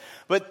Christ,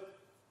 but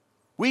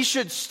we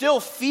should still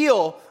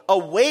feel a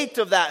weight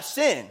of that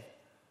sin,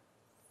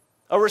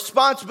 a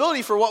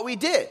responsibility for what we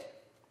did.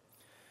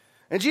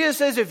 And Jesus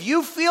says, if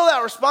you feel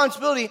that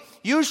responsibility,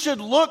 you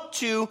should look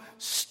to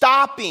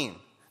stopping.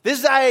 This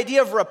is the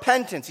idea of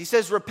repentance. He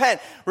says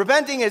repent.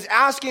 Repenting is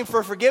asking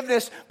for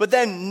forgiveness, but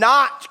then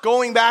not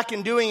going back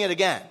and doing it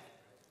again.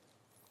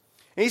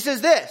 And he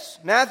says this,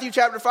 Matthew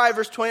chapter 5,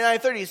 verse 29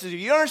 and 30. He says, if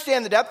you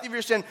understand the depth of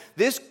your sin,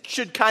 this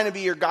should kind of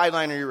be your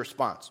guideline or your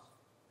response.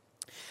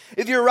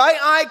 If your right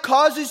eye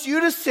causes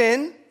you to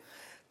sin,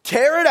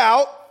 tear it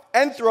out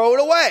and throw it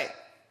away.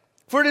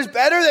 For it is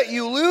better that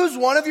you lose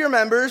one of your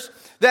members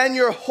than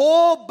your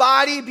whole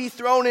body be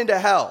thrown into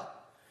hell.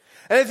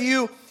 And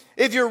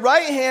if your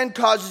right hand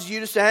causes you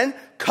to sin,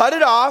 cut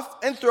it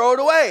off and throw it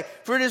away.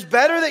 For it is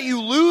better that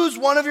you lose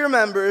one of your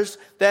members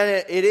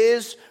than it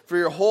is for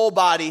your whole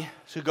body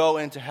to go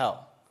into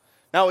hell.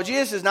 Now, what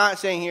Jesus is not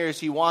saying here is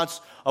he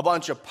wants a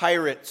bunch of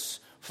pirates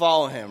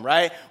follow him,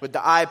 right? With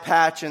the eye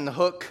patch and the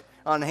hook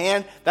on the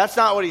hand. That's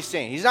not what he's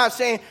saying. He's not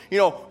saying,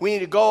 we need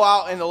to go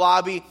out in the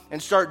lobby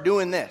and start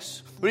doing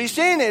this. What he's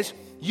saying is,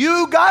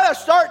 you gotta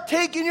start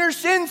taking your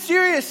sin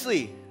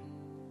seriously.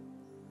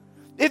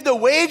 If the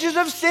wages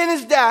of sin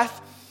is death,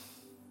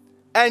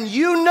 and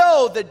you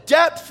know the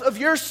depth of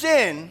your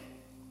sin,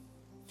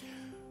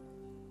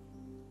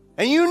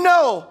 and you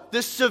know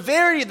the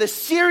severity, the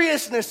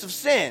seriousness of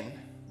sin,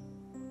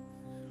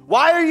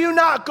 why are you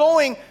not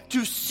going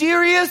to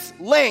serious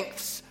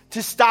lengths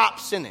to stop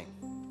sinning?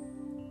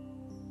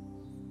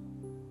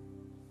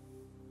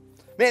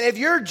 Man, if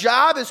your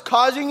job is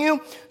causing you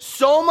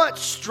so much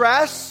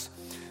stress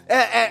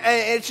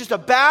and it's just a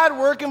bad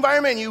work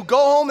environment, and you go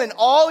home and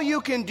all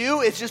you can do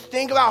is just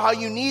think about how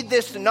you need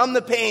this to numb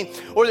the pain,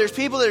 or there's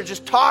people that are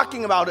just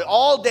talking about it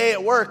all day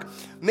at work,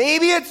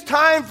 maybe it's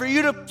time for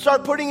you to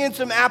start putting in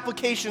some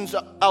applications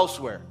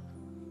elsewhere.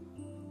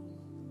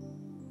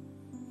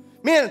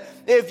 Man,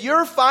 if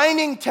you're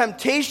finding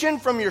temptation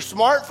from your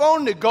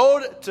smartphone to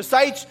go to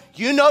sites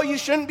you know you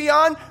shouldn't be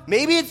on,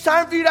 maybe it's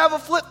time for you to have a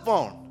flip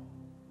phone.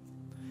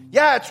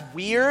 Yeah, it's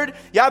weird.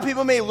 Yeah,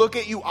 people may look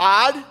at you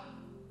odd.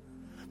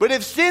 But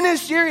if sin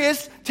is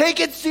serious, take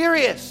it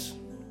serious.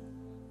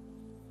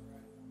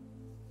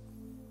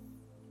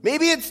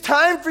 Maybe it's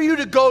time for you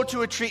to go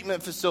to a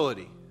treatment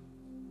facility.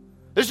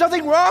 There's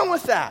nothing wrong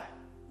with that.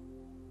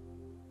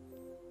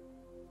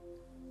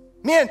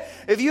 Man,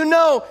 if you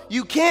know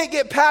you can't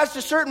get past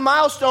a certain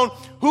milestone,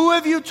 who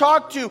have you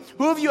talked to?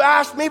 Who have you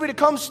asked maybe to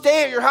come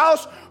stay at your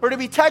house or to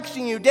be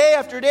texting you day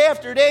after day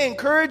after day,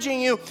 encouraging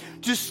you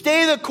to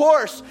stay the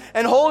course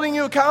and holding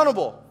you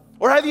accountable?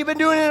 Or have you been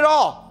doing it at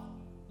all?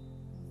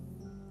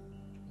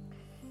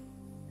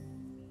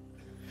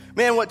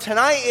 Man, what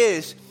tonight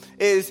is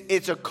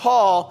it's a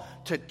call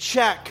to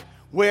check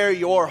where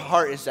your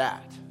heart is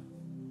at.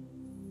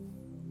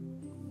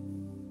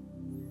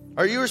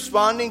 Are you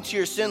responding to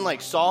your sin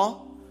like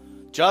Saul?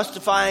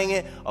 Justifying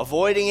it,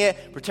 avoiding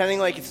it, pretending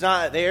like it's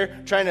not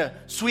there, trying to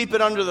sweep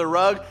it under the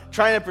rug,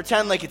 trying to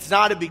pretend like it's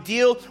not a big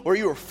deal, or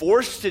you were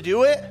forced to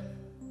do it?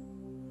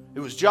 It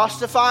was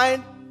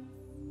justified?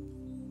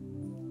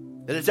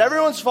 That it's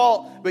everyone's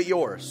fault but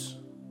yours?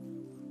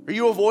 Are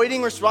you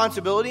avoiding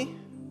responsibility?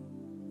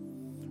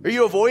 Are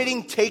you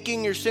avoiding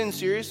taking your sin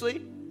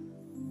seriously?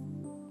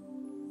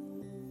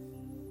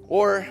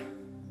 Or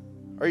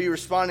are you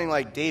responding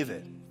like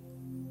David?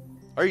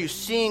 Are you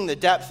seeing the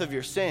depth of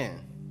your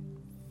sin?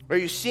 Are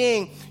you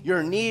seeing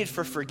your need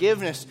for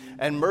forgiveness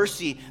and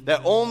mercy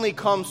that only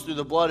comes through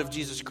the blood of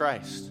Jesus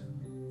Christ?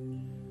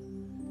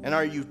 And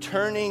are you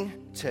turning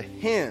to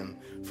Him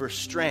for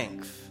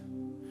strength?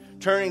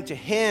 Turning to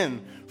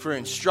Him for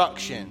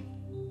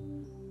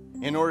instruction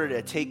in order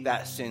to take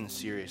that sin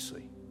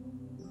seriously?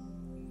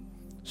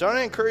 So I want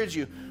to encourage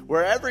you,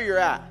 wherever you're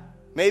at,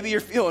 maybe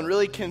you're feeling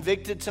really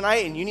convicted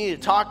tonight and you need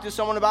to talk to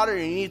someone about it, or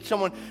you need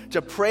someone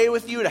to pray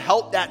with you to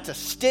help that to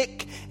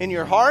stick in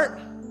your heart.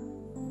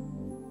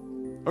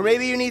 Or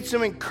maybe you need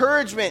some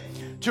encouragement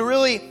to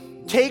really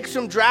take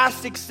some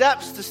drastic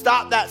steps to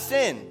stop that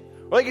sin.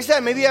 Or like I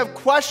said, maybe you have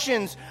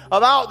questions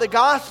about the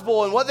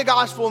gospel and what the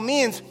gospel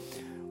means.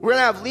 We're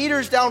going to have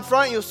leaders down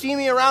front. You'll see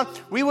me around.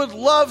 We would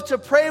love to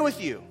pray with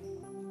you.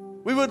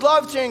 We would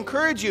love to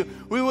encourage you.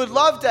 We would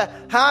love to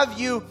have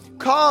you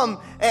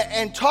come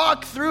and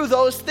talk through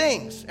those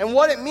things and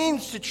what it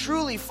means to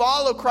truly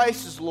follow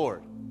Christ as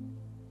Lord.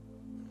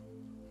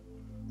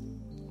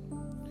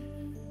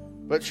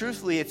 But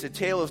truthfully, it's a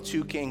tale of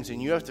two kings,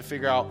 and you have to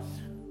figure out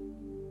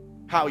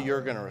how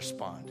you're going to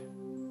respond.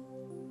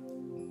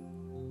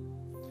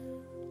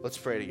 Let's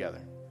pray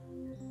together.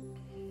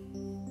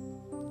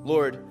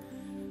 Lord,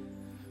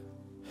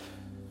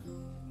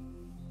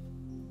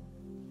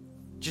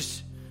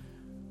 just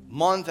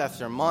month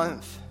after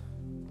month,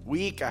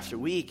 week after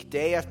week,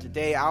 day after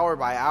day, hour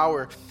by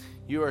hour,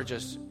 you are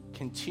just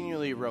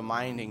continually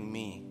reminding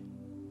me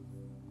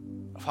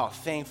of how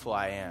thankful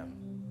I am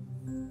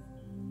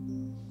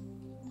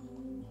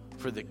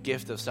for the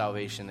gift of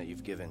salvation that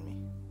you've given me.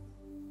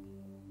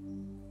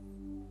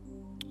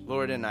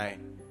 Lord, and I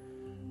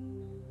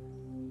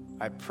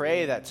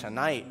pray that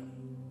tonight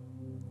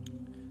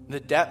the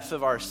depth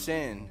of our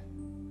sin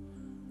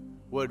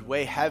would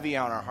weigh heavy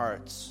on our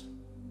hearts.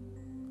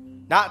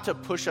 Not to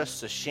push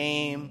us to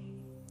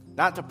shame,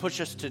 not to push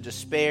us to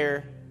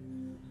despair,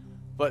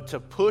 but to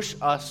push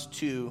us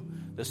to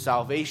the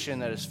salvation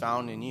that is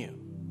found in you.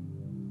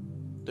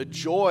 The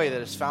joy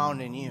that is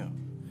found in you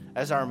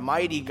as our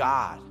mighty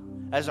God,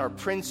 as our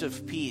Prince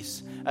of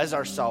Peace, as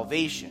our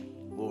salvation,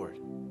 Lord.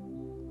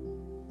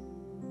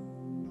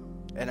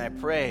 And I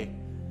pray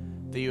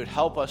that you would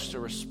help us to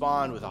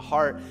respond with a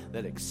heart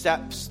that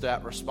accepts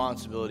that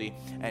responsibility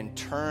and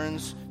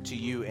turns to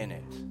you in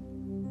it.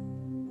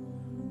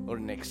 Lord,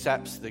 and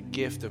accepts the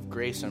gift of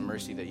grace and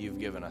mercy that you've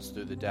given us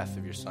through the death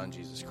of your Son,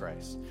 Jesus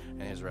Christ,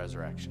 and his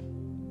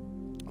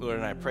resurrection. Lord,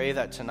 and I pray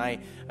that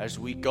tonight as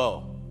we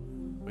go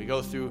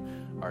through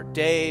our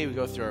day, we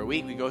go through our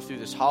week, we go through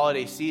this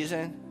holiday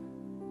season,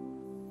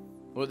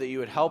 Lord, that you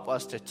would help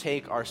us to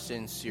take our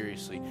sins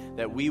seriously,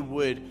 that we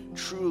would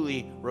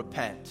truly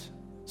repent,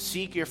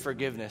 seek your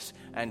forgiveness,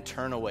 and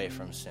turn away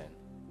from sin.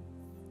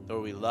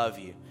 Lord, we love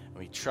you, and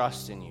we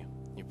trust in you.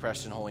 In your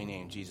precious and holy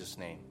name, in Jesus'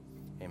 name,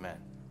 amen.